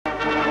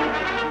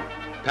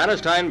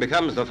Palestine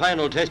becomes the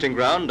final testing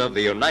ground of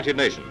the United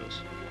Nations.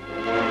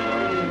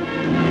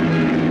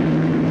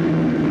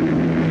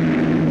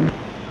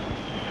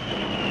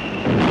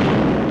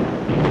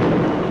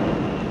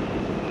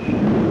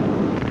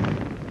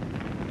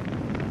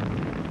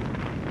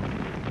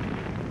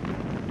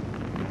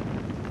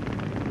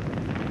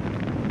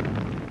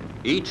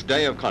 Each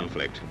day of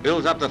conflict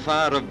builds up the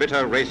fire of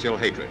bitter racial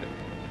hatred.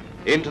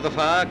 Into the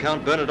fire,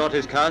 Count Bernadotte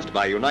is cast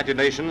by United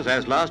Nations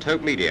as last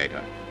hope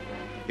mediator.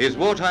 His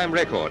wartime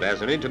record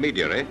as an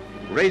intermediary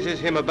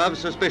raises him above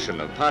suspicion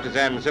of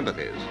partisan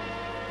sympathies.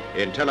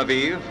 In Tel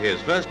Aviv,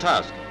 his first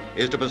task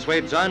is to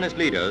persuade Zionist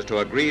leaders to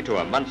agree to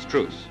a month's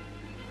truce.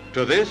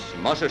 To this,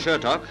 Moshe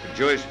Shertok,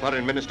 Jewish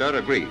foreign minister,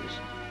 agrees.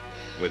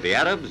 With the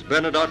Arabs,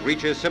 Bernadotte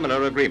reaches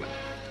similar agreement.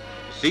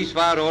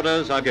 Ceasefire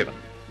orders are given.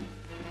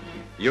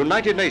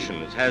 United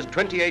Nations has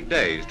 28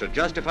 days to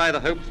justify the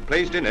hopes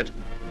placed in it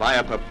by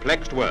a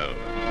perplexed world.